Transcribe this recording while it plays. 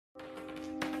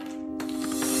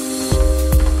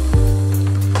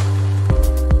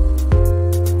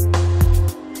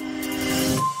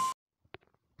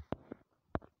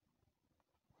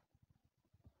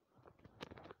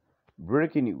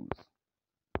Breaking news.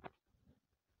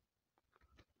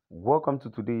 Welcome to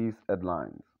today's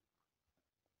headlines.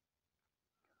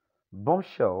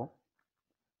 Bombshell.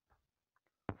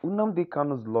 Nnamdi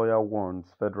Kanu's lawyer warns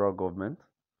federal government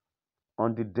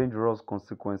on the dangerous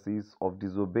consequences of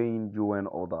disobeying UN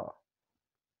order.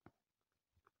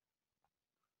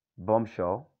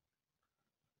 Bombshell.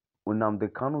 Nnamdi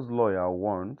Kanu's lawyer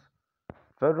warns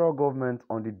federal government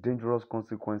on the dangerous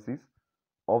consequences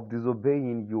of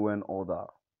disobeying UN order.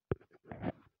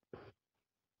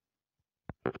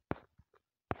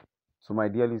 So my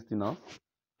dear listeners,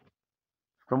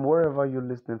 from wherever you're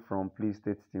listening from, please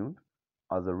stay tuned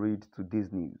as I read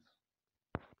today's news.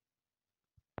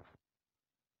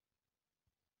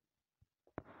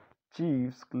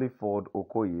 Chiefs Clifford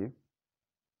Okoye,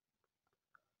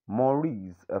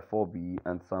 Maurice Efobi,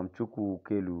 and Sam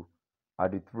Kelu are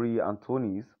the three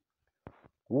Antonis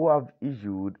who have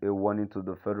issued a warning to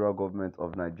the federal government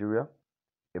of Nigeria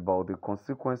about the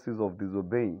consequences of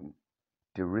disobeying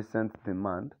the recent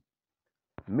demand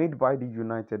made by the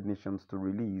United Nations to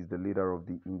release the leader of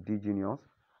the indigenous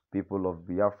people of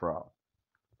Biafra,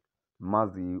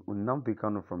 Mazi Nnamdi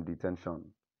Kanu, from detention.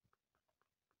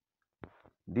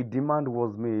 The demand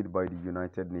was made by the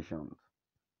United Nations.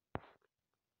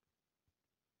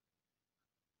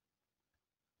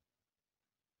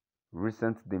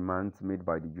 Recent demands made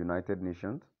by the United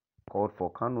Nations called for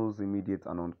Kanu's immediate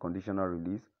and unconditional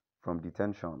release from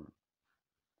detention.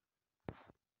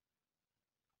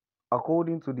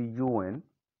 According to the UN,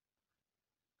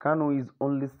 Kanu is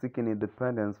only seeking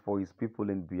independence for his people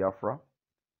in Biafra,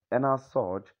 and as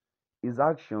such, his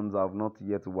actions have not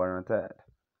yet warranted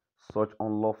such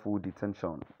unlawful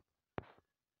detention.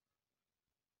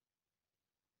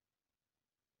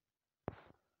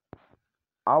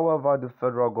 However, the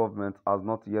federal government has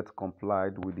not yet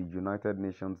complied with the United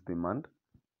Nations demand,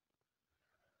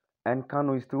 and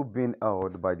Kanu is still being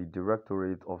held by the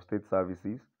Directorate of State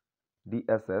Services,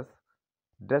 DSS,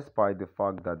 despite the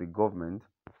fact that the government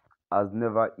has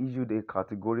never issued a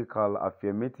categorical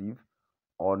affirmative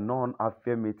or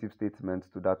non-affirmative statement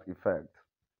to that effect.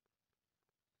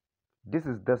 This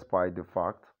is despite the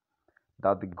fact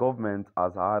that the government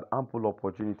has had ample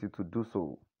opportunity to do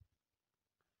so.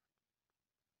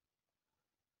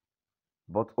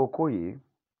 But Okoye,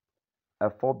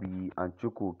 Efobi, and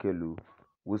Kelu,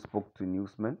 who spoke to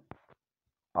newsmen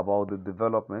about the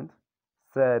development,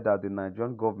 said that the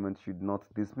Nigerian government should not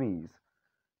dismiss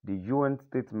the UN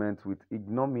statement with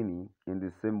ignominy in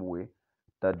the same way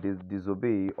that they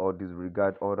disobey or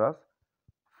disregard orders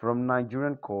from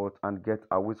Nigerian court and get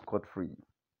away scot-free.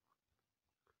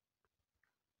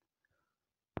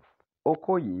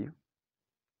 Okoye,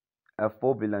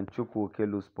 Efobi, and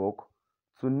Kelu spoke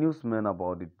to newsmen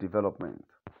about the development.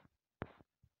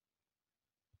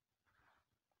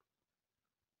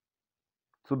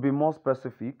 To be more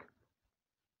specific,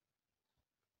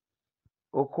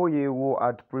 Okoye, who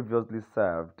had previously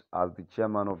served as the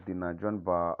chairman of the Nigerian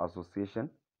Bar Association,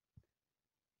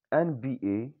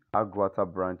 NBA Agwata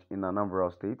branch in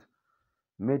Anambra State,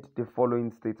 made the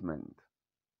following statement.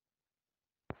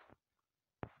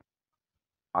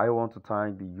 I want to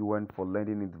thank the UN for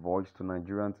lending its voice to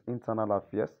Nigerians' internal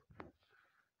affairs.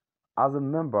 As a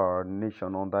member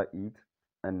nation under it,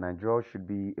 and Nigeria should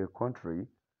be a country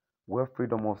where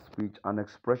freedom of speech and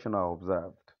expression are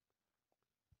observed.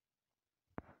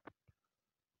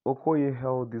 Okoye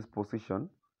held this position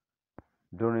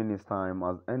during his time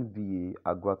as NBA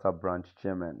Agwata branch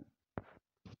chairman.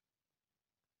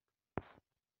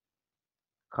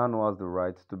 Kanu has the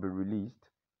right to be released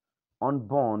on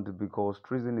bond because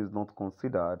treason is not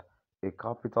considered a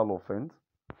capital offense,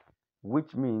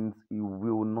 which means he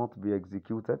will not be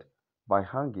executed by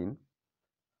hanging.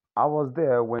 I was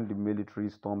there when the military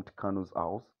stormed Kanu's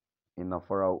house in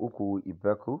Afara Uku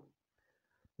Ibeku,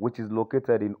 which is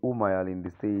located in Umayal in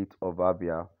the state of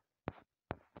Abia.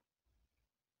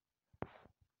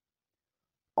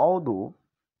 Although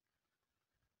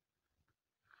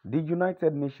the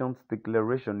United Nations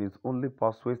declaration is only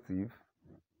persuasive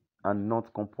and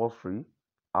not compulsory,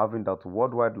 having that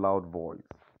worldwide loud voice,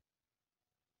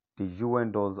 the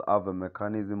UN does have a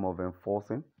mechanism of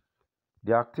enforcing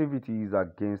the activities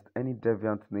against any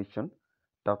deviant nation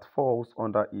that falls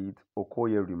under it,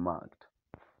 Okoye remarked.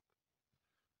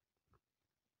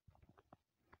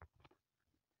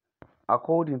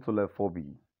 According to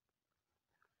Lefobi,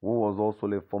 who was also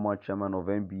a former chairman of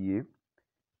NBA,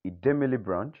 Idemili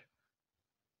branch,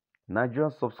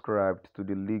 Nigeria subscribed to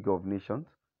the League of Nations,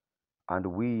 and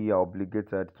we are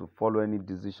obligated to follow any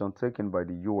decision taken by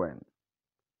the UN.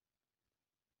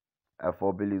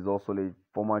 Efobi is also a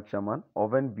former chairman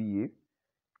of NBA,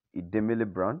 Idemili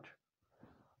branch,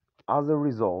 As a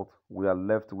result, we are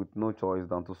left with no choice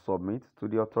than to submit to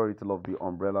the authority of the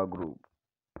umbrella group.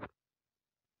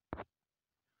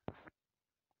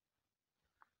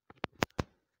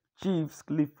 Chiefs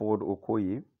Clifford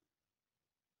Okoye,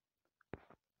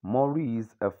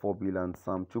 Maurice Efobil, and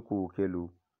Sam Chukwukelu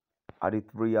are the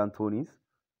three Anthonys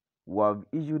who have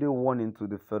issued a warning to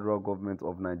the federal government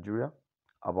of Nigeria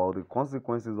about the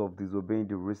consequences of disobeying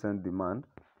the recent demand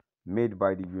made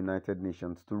by the United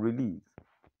Nations to release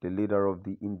the leader of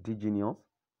the indigenous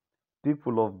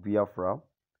people of Biafra,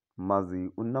 Mazi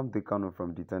Nnamdi Kanu,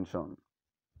 from detention.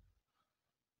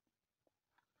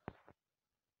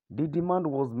 The demand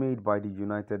was made by the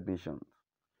United Nations.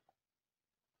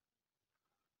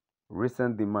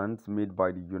 Recent demands made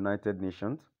by the United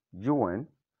Nations, UN,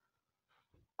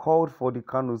 called for the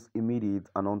Kanu's immediate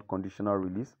and unconditional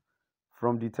release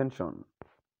from detention.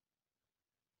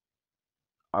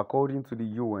 According to the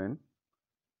UN,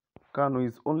 Kanu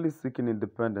is only seeking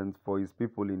independence for his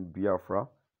people in Biafra,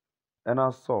 and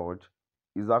as such,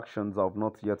 his actions have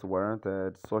not yet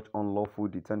warranted such unlawful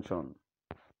detention.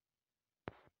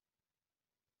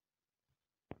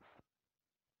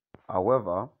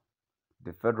 However,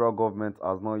 the federal government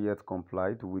has not yet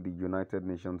complied with the United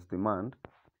Nations demand,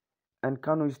 and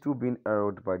Kanu is still being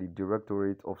held by the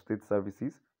Directorate of State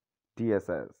Services,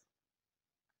 DSS,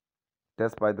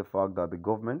 despite the fact that the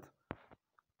government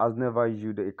has never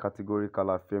issued a categorical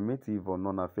affirmative or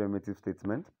non-affirmative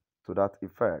statement to that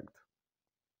effect.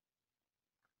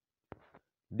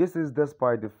 This is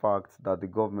despite the fact that the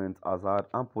government has had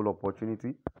ample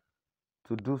opportunity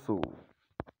to do so.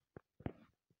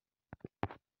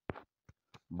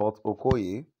 But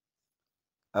Okoye,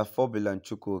 Efobil, and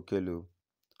Chukwukelu,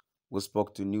 who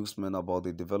spoke to newsmen about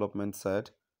the development, said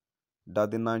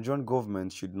that the Nigerian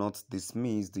government should not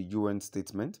dismiss the UN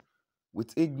statement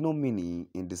with ignominy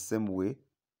in the same way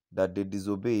that they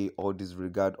disobey or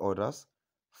disregard orders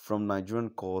from Nigerian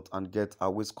court and get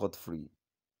away scot-free.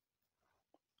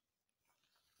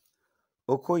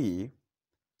 Okoye,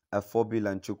 Efobil,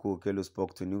 and Chukwukelu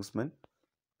spoke to newsmen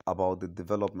about the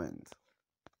development.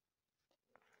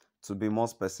 To be more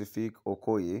specific,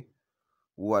 Okoye,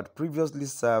 who had previously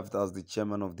served as the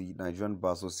chairman of the Nigerian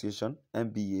Bar Association,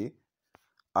 NBA,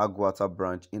 Agwata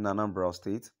branch in Anambra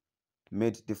State,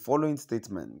 made the following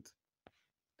statement.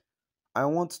 I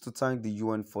want to thank the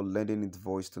UN for lending its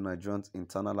voice to Nigerians'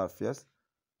 internal affairs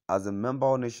as a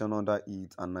member nation under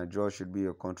it, and Nigeria should be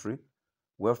a country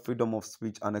where freedom of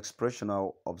speech and expression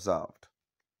are observed.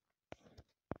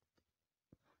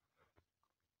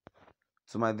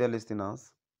 To my dear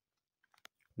listeners,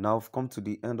 now we've come to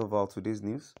the end of our today's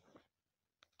news.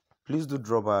 Please do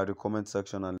drop by the comment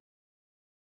section and